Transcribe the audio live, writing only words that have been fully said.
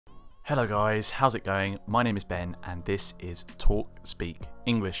Hello guys, how's it going? My name is Ben and this is Talk Speak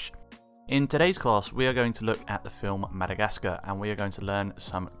English. In today's class we are going to look at the film Madagascar and we are going to learn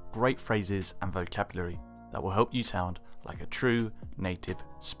some great phrases and vocabulary that will help you sound like a true native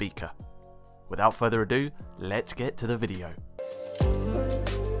speaker. Without further ado, let's get to the video.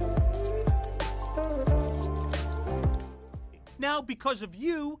 Now, because of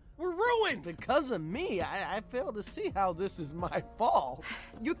you, we're ruined! Because of me? I fail to see how this is my fault.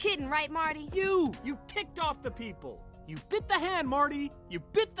 You're kidding, right, Marty? You ticked off the people. You bit the hand, Marty. You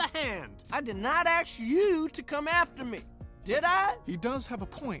bit the hand. I did not ask you to come after me, did I? He does have a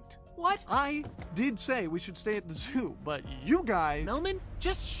point. What? I did say we should stay at the zoo, but you guys... Melman,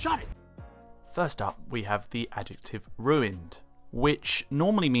 just shut it. First up, we have the adjective ruined, which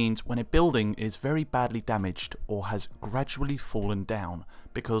normally means when a building is very badly damaged or has gradually fallen down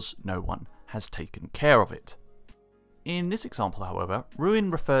because no one has taken care of it. In this example, however,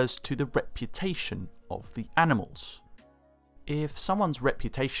 ruin refers to the reputation of the animals. If someone's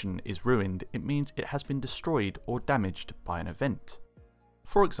reputation is ruined, it means it has been destroyed or damaged by an event.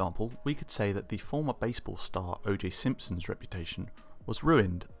 For example, we could say that the former baseball star O.J. Simpson's reputation was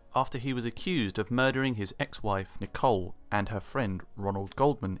ruined after he was accused of murdering his ex-wife Nicole and her friend Ronald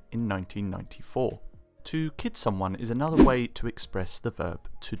Goldman in 1994. To kid someone is another way to express the verb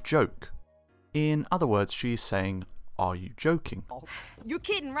to joke. In other words, she is saying, "Are you joking?" You're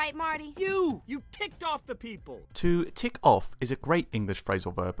kidding, right, Marty? You ticked off the people. To tick off is a great English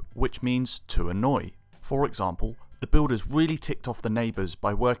phrasal verb which means to annoy. For example, the builders really ticked off the neighbours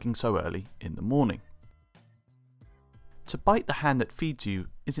by working so early in the morning. To bite the hand that feeds you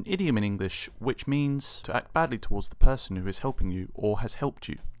is an idiom in English which means to act badly towards the person who is helping you or has helped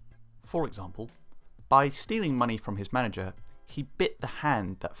you. For example, by stealing money from his manager, he bit the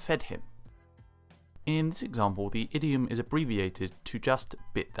hand that fed him. In this example, the idiom is abbreviated to just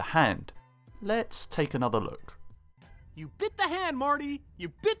bit the hand. Let's take another look. You bit the hand, Marty.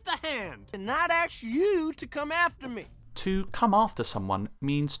 You bit the hand. I did not ask you to come after me. To come after someone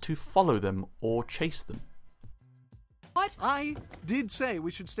means to follow them or chase them. What? I did say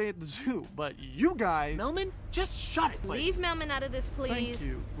we should stay at the zoo, but you guys... Melman, just shut it, please. Leave Melman out of this, please. Thank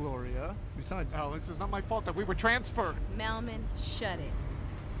you, Gloria. Besides, Alex, it's not my fault that we were transferred. Melman, shut it.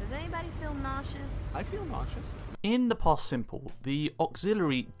 Does anybody feel nauseous? I feel nauseous. In the past simple, the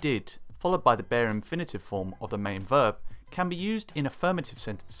auxiliary did, followed by the bare infinitive form of the main verb, can be used in affirmative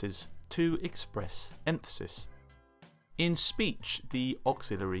sentences to express emphasis. In speech, the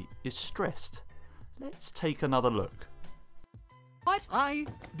auxiliary is stressed. Let's take another look. What? I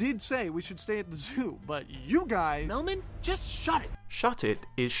did say we should stay at the zoo, but you guys... Melman, just shut it. Shut it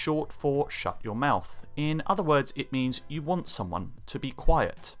is short for shut your mouth. In other words, it means you want someone to be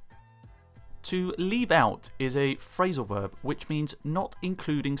quiet. To leave out is a phrasal verb which means not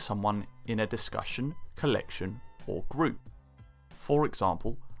including someone in a discussion, collection, or group. For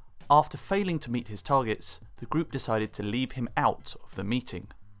example, after failing to meet his targets, the group decided to leave him out of the meeting.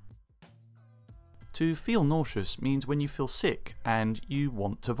 To feel nauseous means when you feel sick and you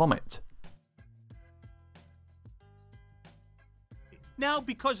want to vomit. Now,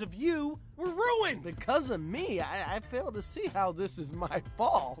 because of you, we're ruined. Because of me? I fail to see how this is my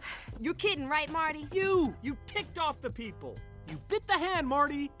fault. You're kidding, right, Marty? You ticked off the people. You bit the hand,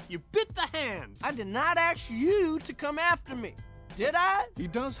 Marty. You bit the hand. I did not ask you to come after me, did I? He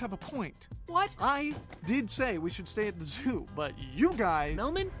does have a point. What? I did say we should stay at the zoo, but you guys...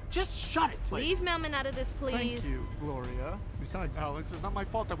 Melman, just shut it, please. Leave Melman out of this, please. Thank you, Gloria. Besides, Alex, it's not my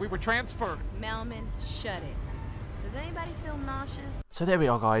fault that we were transferred. Melman, shut it. Does anybody feel nauseous? So there we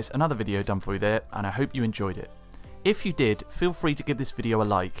are guys, another video done for you there, and I hope you enjoyed it. If you did, feel free to give this video a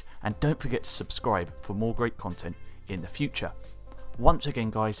like, and don't forget to subscribe for more great content in the future. Once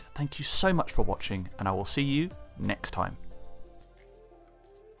again guys, thank you so much for watching, and I will see you next time.